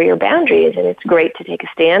these are your boundaries, and it's great to take a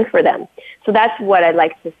stand for them. So that's what I'd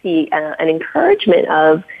like to see, an encouragement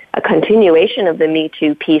of a continuation of the Me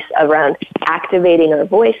Too piece around activating our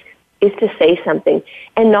voice, is to say something.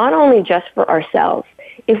 And not only just for ourselves.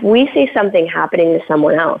 If we see something happening to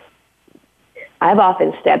someone else, I've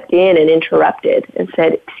often stepped in and interrupted and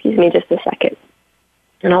said, excuse me just a second.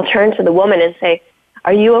 And I'll turn to the woman and say,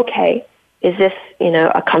 are you okay? Is this,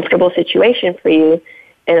 a comfortable situation for you?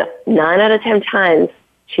 And 9 out of 10 times,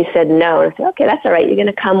 she said no. And I said, okay, that's all right. You're going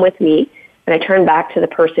to come with me. And I turned back to the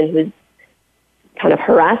person who's kind of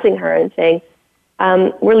harassing her and saying,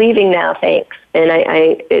 we're leaving now, thanks. And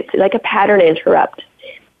it's like a pattern interrupt.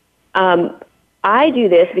 I do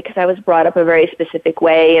this because I was brought up a very specific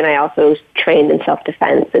way, and I also trained in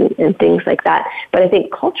self-defense and things like that. But I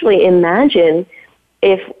think culturally, imagine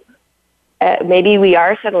if maybe we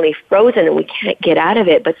are suddenly frozen and we can't get out of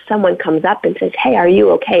it, but someone comes up and says, hey, are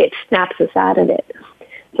you okay? It snaps us out of it.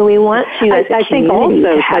 So we want to, I think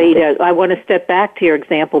also, Saida, I want to step back to your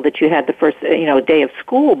example that you had the first, day of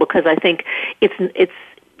school, because I think it's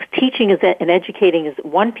teaching and educating is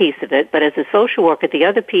one piece of it, but as a social worker, the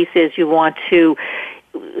other piece is the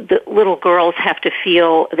little girls have to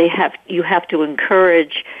feel you have to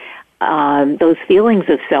encourage those feelings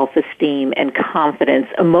of self-esteem and confidence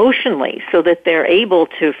emotionally, so that they're able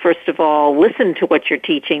to, first of all, listen to what you're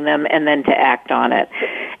teaching them and then to act on it.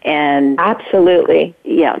 And absolutely.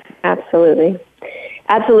 Yes. Absolutely.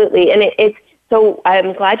 And it's so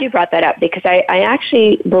I'm glad you brought that up, because I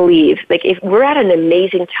actually believe, like, if we're at an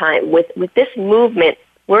amazing time with this movement,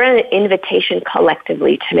 we're at an invitation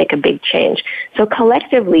collectively to make a big change. So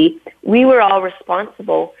collectively, we were all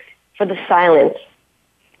responsible for the silence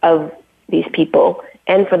of these people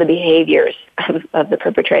and for the behaviors of the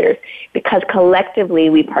perpetrators, because collectively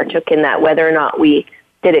we partook in that, whether or not we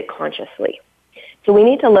did it consciously. So we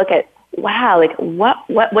need to look at, wow, like what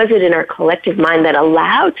was it in our collective mind that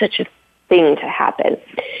allowed such a thing to happen?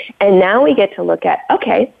 And now we get to look at,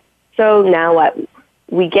 okay, so now what?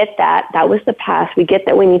 We get that was the past. We get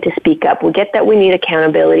that we need to speak up. We get that we need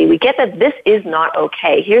accountability. We get that this is not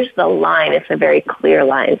okay. Here's the line. It's a very clear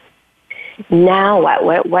line. Now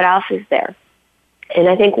what? What else is there? And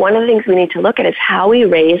I think one of the things we need to look at is how we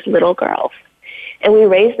raise little girls. And we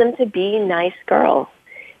raise them to be nice girls.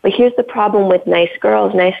 But here's the problem with nice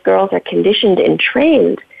girls. Nice girls are conditioned and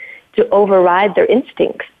trained to override their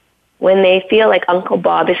instincts. When they feel like Uncle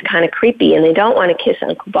Bob is kind of creepy and they don't want to kiss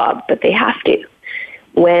Uncle Bob, but they have to.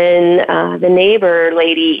 When the neighbor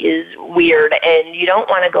lady is weird and you don't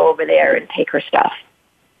want to go over there and take her stuff.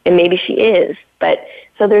 And maybe she is. But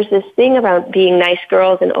so there's this thing around being nice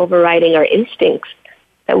girls and overriding our instincts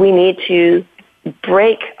that we need to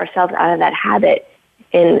break ourselves out of that habit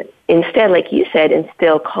and instead, like you said,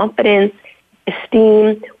 instill confidence,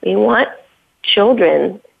 esteem. We want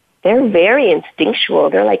children, they're very instinctual.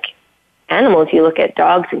 They're like animals. You look at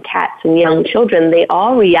dogs and cats and young children, they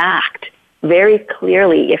all react very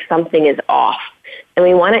clearly if something is off. And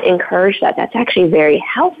we want to encourage that. That's actually very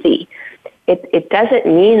healthy. It doesn't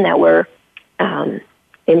mean that we're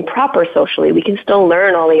improper socially. We can still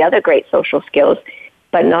learn all the other great social skills,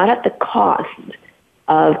 but not at the cost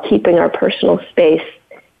of keeping our personal space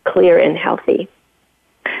clear and healthy.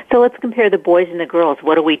 So let's compare the boys and the girls.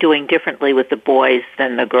 What are we doing differently with the boys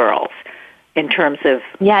than the girls in terms of...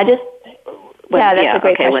 that's a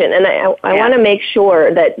great question. And I want to make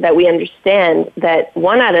sure that we understand that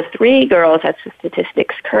 1 out of 3 girls, that's the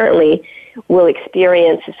statistics currently, will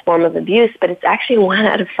experience this form of abuse, but it's actually 1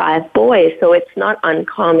 out of 5 boys, so it's not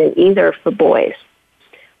uncommon either for boys.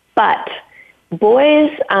 But boys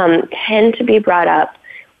tend to be brought up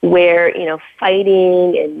where,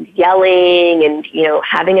 fighting and yelling and,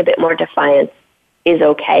 having a bit more defiance is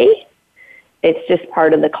okay. It's just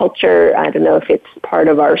part of the culture. I don't know if it's part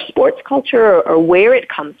of our sports culture or where it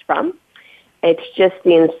comes from. It's just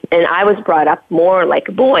and I was brought up more like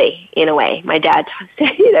a boy in a way. My dad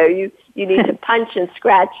said, you need to punch and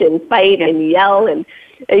scratch and fight and yell and,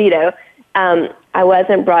 I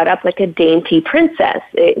wasn't brought up like a dainty princess.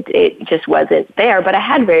 It just wasn't there, but I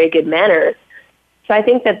had very good manners. So I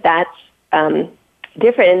think that that's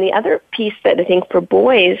different. And the other piece that I think for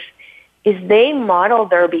boys is they model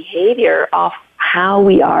their behavior off how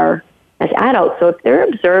we are as adults. So if they're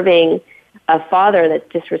observing a father that's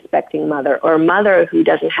disrespecting mother or a mother who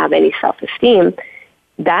doesn't have any self-esteem,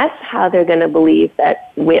 that's how they're going to believe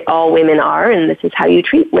that all women are, and this is how you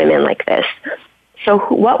treat women like this. So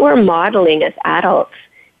what we're modeling as adults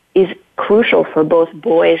is crucial for both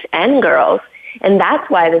boys and girls, and that's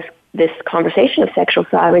why this conversation of sexual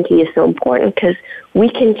sovereignty is so important, because we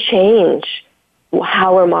can change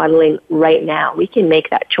how we're modeling right now. We can make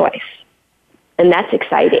that choice, and that's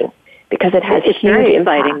exciting. Because it has a huge very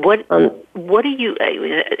exciting. What do you?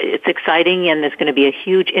 It's exciting, and there's going to be a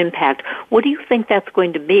huge impact. What do you think that's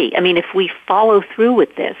going to be? I mean, if we follow through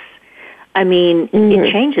with this,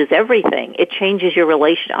 it changes everything. It changes your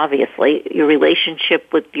obviously, your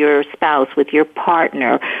relationship with your spouse, with your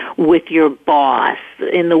partner, with your boss,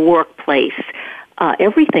 in the workplace.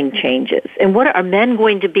 Everything changes. And what are men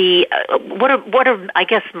going to be? I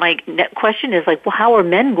guess my question is how are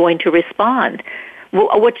men going to respond?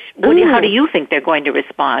 How do you think they're going to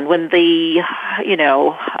respond when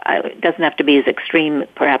it doesn't have to be as extreme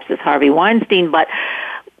perhaps as Harvey Weinstein, but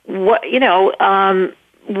what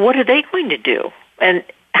are they going to do? And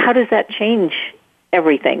how does that change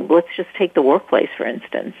everything? Let's just take the workplace, for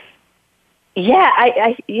instance. Yeah,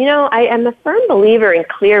 I am a firm believer in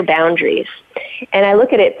clear boundaries. And I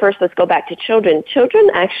look at it first, let's go back to children. Children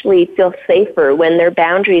actually feel safer when their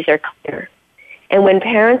boundaries are clear. And when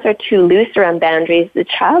parents are too loose around boundaries, the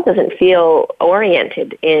child doesn't feel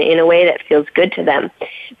oriented in a way that feels good to them.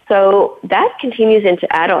 So that continues into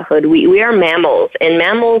adulthood. We are mammals, and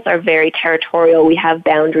mammals are very territorial. We have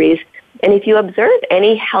boundaries. And if you observe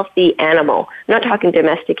any healthy animal, I'm not talking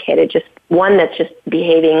domesticated, just one that's just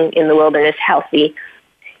behaving in the wilderness healthy,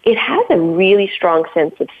 it has a really strong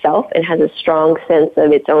sense of self and has a strong sense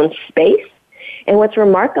of its own space. And what's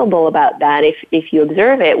remarkable about that, if you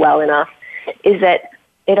observe it well enough, is that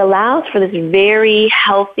it allows for this very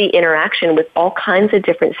healthy interaction with all kinds of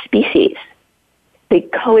different species. They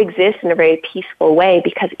coexist in a very peaceful way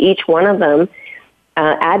because each one of them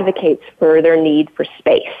advocates for their need for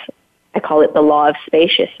space. I call it the law of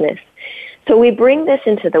spaciousness. So we bring this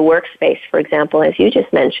into the workspace, for example, as you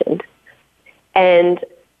just mentioned. And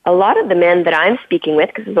a lot of the men that I'm speaking with,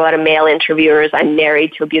 because there's a lot of male interviewers, I'm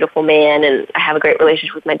married to a beautiful man, and I have a great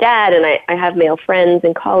relationship with my dad, and I have male friends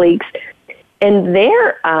and colleagues, and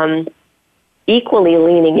they're equally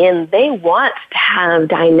leaning in. They want to have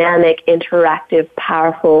dynamic, interactive,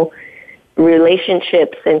 powerful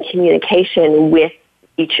relationships and communication with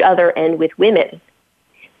each other and with women.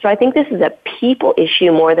 So I think this is a people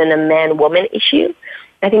issue more than a man-woman issue.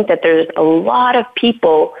 I think that there's a lot of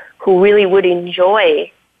people who really would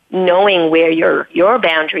enjoy knowing where your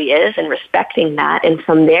boundary is and respecting that, and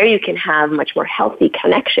from there you can have much more healthy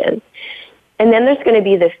connection. And then there's going to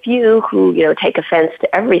be the few who, take offense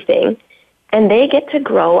to everything, and they get to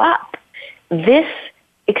grow up. This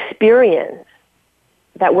experience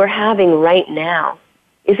that we're having right now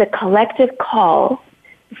is a collective call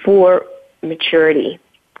for maturity.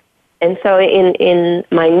 And so in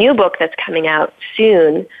my new book that's coming out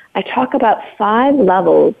soon, I talk about 5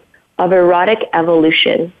 levels of erotic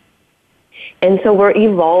evolution. And so we're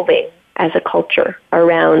evolving as a culture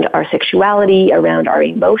around our sexuality, around our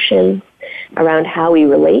emotions, around how we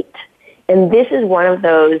relate. And this is one of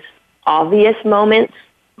those obvious moments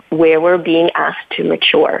where we're being asked to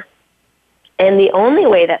mature. And the only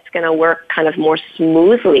way that's going to work kind of more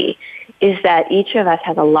smoothly is that each of us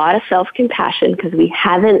has a lot of self-compassion because we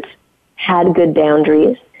haven't had good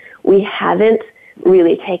boundaries. We haven't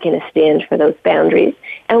really taken a stand for those boundaries.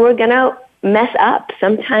 And we're going to mess up.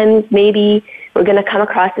 Sometimes maybe we're going to come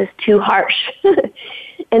across as too harsh.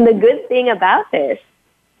 And the good thing about this,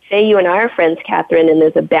 say you and I are friends, Kathryn, and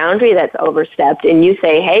there's a boundary that's overstepped, and you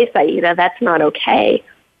say, hey, Saida, that's not okay.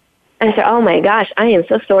 And I say, oh my gosh, I am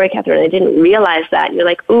so sorry, Kathryn, I didn't realize that. And you're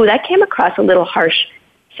like, ooh, that came across a little harsh.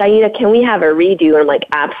 Saida, can we have a redo? And I'm like,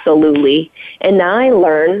 absolutely. And now I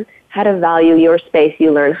learn how to value your space.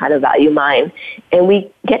 You learn how to value mine. And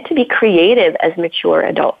we get to be creative as mature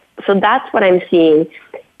adults. So that's what I'm seeing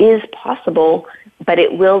is possible, but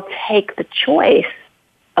it will take the choice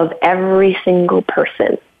of every single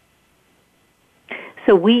person.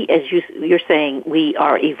 So we, as you're saying, we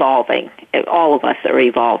are evolving. All of us are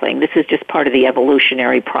evolving. This is just part of the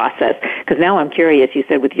evolutionary process. Because now I'm curious, you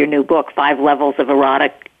said with your new book, 5 Levels of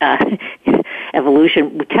Erotic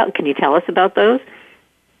Evolution. Can you tell us about those?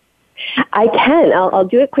 I can. I'll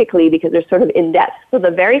do it quickly because they're sort of in-depth. So the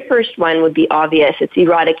very first one would be obvious. It's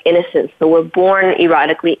erotic innocence. So we're born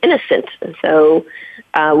erotically innocent. And so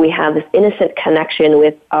we have this innocent connection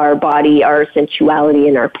with our body, our sensuality,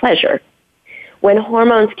 and our pleasure. When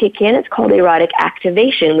hormones kick in, it's called erotic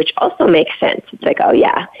activation, which also makes sense. It's like, oh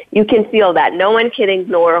yeah, you can feel that. No one can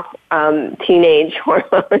ignore teenage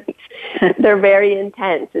hormones. They're very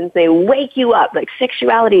intense, and they wake you up. Like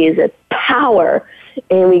sexuality is a power,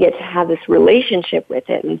 and we get to have this relationship with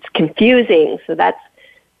it, and it's confusing. So that's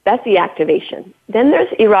the activation. Then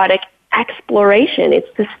there's erotic exploration. It's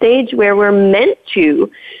the stage where we're meant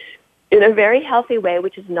to, in a very healthy way,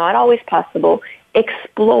 which is not always possible,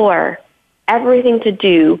 explore everything to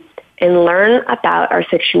do and learn about our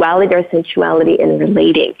sexuality, our sensuality, and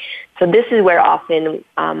relating. So this is where often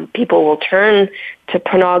people will turn to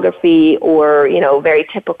pornography or, very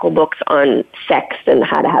typical books on sex and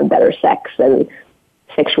how to have better sex and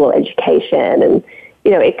sexual education and,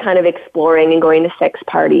 it kind of exploring and going to sex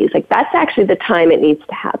parties. Like that's actually the time it needs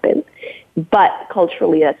to happen. But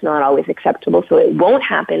culturally, that's not always acceptable, so it won't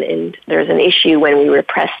happen, and there's an issue when we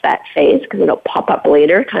repress that phase because it'll pop up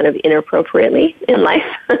later kind of inappropriately in life.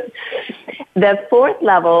 The 4th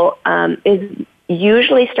level is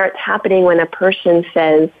usually starts happening when a person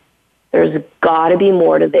says, there's got to be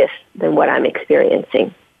more to this than what I'm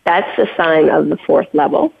experiencing. That's the sign of the 4th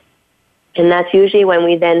level, and that's usually when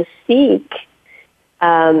we then seek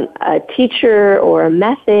a teacher or a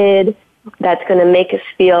method that's going to make us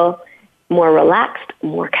feel more relaxed,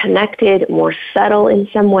 more connected, more subtle in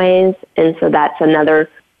some ways. And so that's another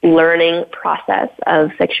learning process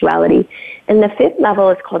of sexuality. And the 5th level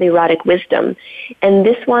is called erotic wisdom. And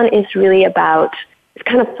this one is really about, it's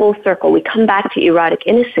kind of full circle. We come back to erotic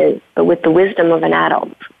innocence, but with the wisdom of an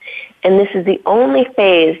adult. And this is the only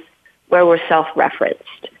phase where we're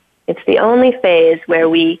self-referenced. It's the only phase where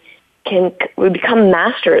we become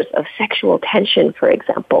masters of sexual tension, for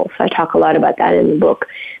example. So I talk a lot about that in the book,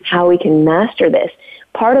 how we can master this.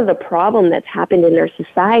 Part of the problem that's happened in our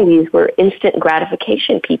societies, we're instant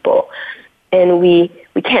gratification people, and we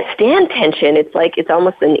can't stand tension. It's like it's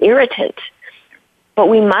almost an irritant. But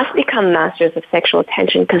we must become masters of sexual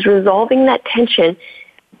tension because resolving that tension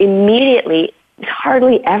immediately is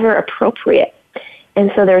hardly ever appropriate.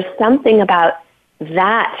 And so there's something about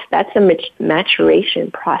that's a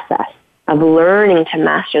maturation process of learning to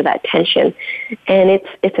master that tension. And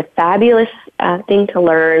it's a fabulous thing to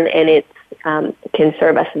learn, and it can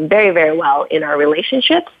serve us very, very well in our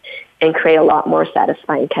relationships and create a lot more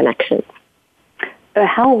satisfying connections.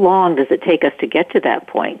 How long does it take us to get to that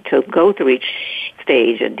point, to go through each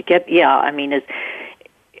stage and to get, is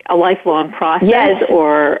a lifelong process? Yes.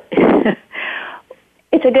 Or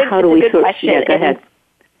it's a good question. Yeah, go ahead.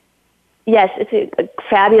 Yes, it's a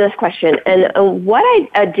fabulous question. And what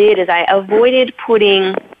I did is I avoided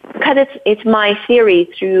putting, because it's my theory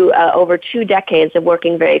through over 2 decades of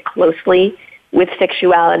working very closely with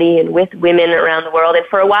sexuality and with women around the world. And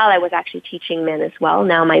for a while I was actually teaching men as well.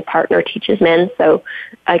 Now my partner teaches men, so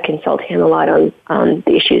I consult him a lot on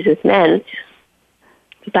the issues with men.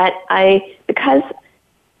 But because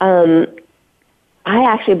I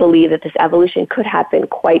actually believe that this evolution could happen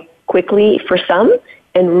quite quickly for some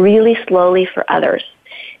and really slowly for others.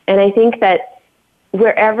 And I think that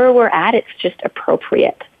wherever we're at, it's just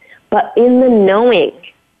appropriate. But in the knowing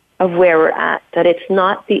of where we're at, that it's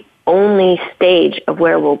not the only stage of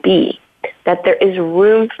where we'll be, that there is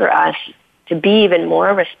room for us to be even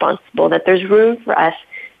more responsible, that there's room for us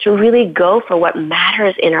to really go for what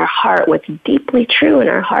matters in our heart, what's deeply true in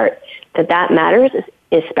our heart, that matters,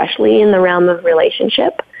 especially in the realm of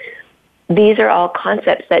relationship. These are all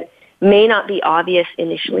concepts that may not be obvious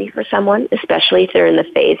initially for someone, especially if they're in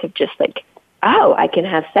the phase of just like, oh, I can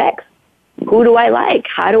have sex. Who do I like?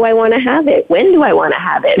 How do I want to have it? When do I want to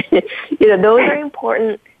have it? Those are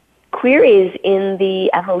important queries in the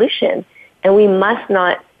evolution, and we must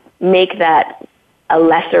not make that a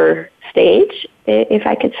lesser stage, if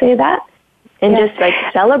I could say that, and just like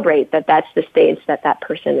celebrate that that's the stage that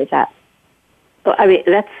person is at. Well,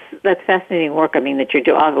 that's fascinating work. That you're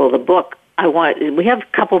doing. Although the book, we have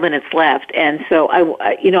a couple minutes left, and so I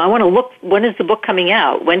want to look. When is the book coming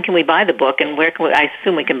out? When can we buy the book, and where can we? I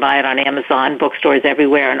assume we can buy it on Amazon, bookstores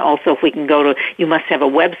everywhere, and also if we can go to, you must have a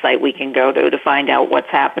website we can go to find out what's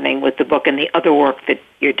happening with the book and the other work that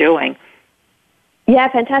you're doing. Yeah,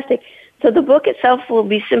 fantastic. So the book itself will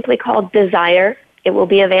be simply called Desire. It will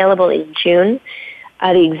be available in June.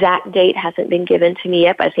 The exact date hasn't been given to me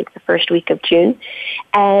yet, but I think the first week of June.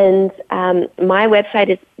 And my website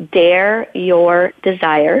is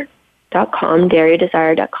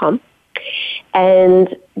dareyourdesire.com.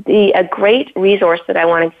 And a great resource that I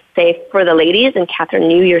want to say for the ladies, and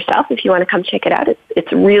Kathryn, you yourself, if you want to come check it out,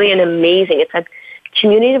 it's really it's a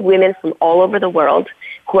community of women from all over the world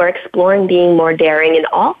who are exploring being more daring in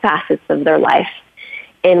all facets of their life.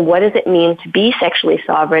 And what does it mean to be sexually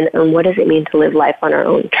sovereign, and what does it mean to live life on our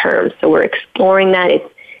own terms? So we're exploring that.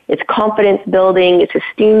 It's confidence building, it's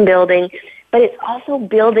esteem building, but it's also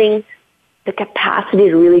building the capacity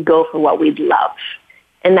to really go for what we love.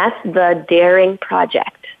 And that's the Daring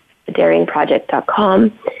Project,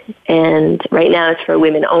 daringproject.com. And right now it's for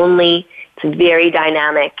women only. It's a very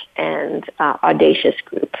dynamic and audacious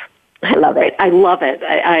group. I love it. I love it.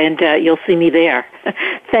 And you'll see me there.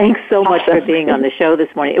 Thanks so much for being on the show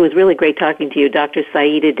this morning. It was really great talking to you, Dr.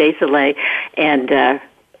 Saida Desilets. And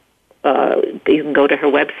you can go to her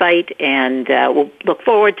website, and we'll look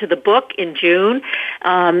forward to the book in June.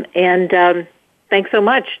 Thanks so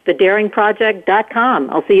much. TheDaringProject.com.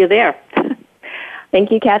 I'll see you there. Thank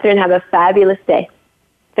you, Kathryn. Have a fabulous day.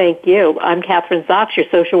 Thank you. I'm Kathryn Zox, your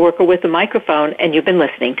social worker with a microphone, and you've been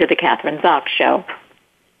listening to The Kathryn Zox Show.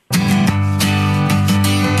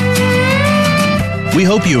 We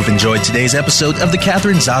hope you have enjoyed today's episode of The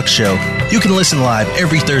Kathryn Zox Show. You can listen live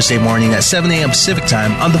every Thursday morning at 7 a.m. Pacific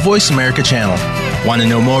Time on the Voice America channel. Want to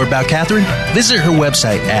know more about Kathryn? Visit her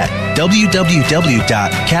website at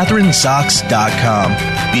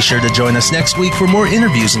www.kathrynzox.com. Be sure to join us next week for more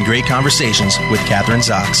interviews and great conversations with Kathryn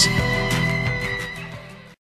Zox.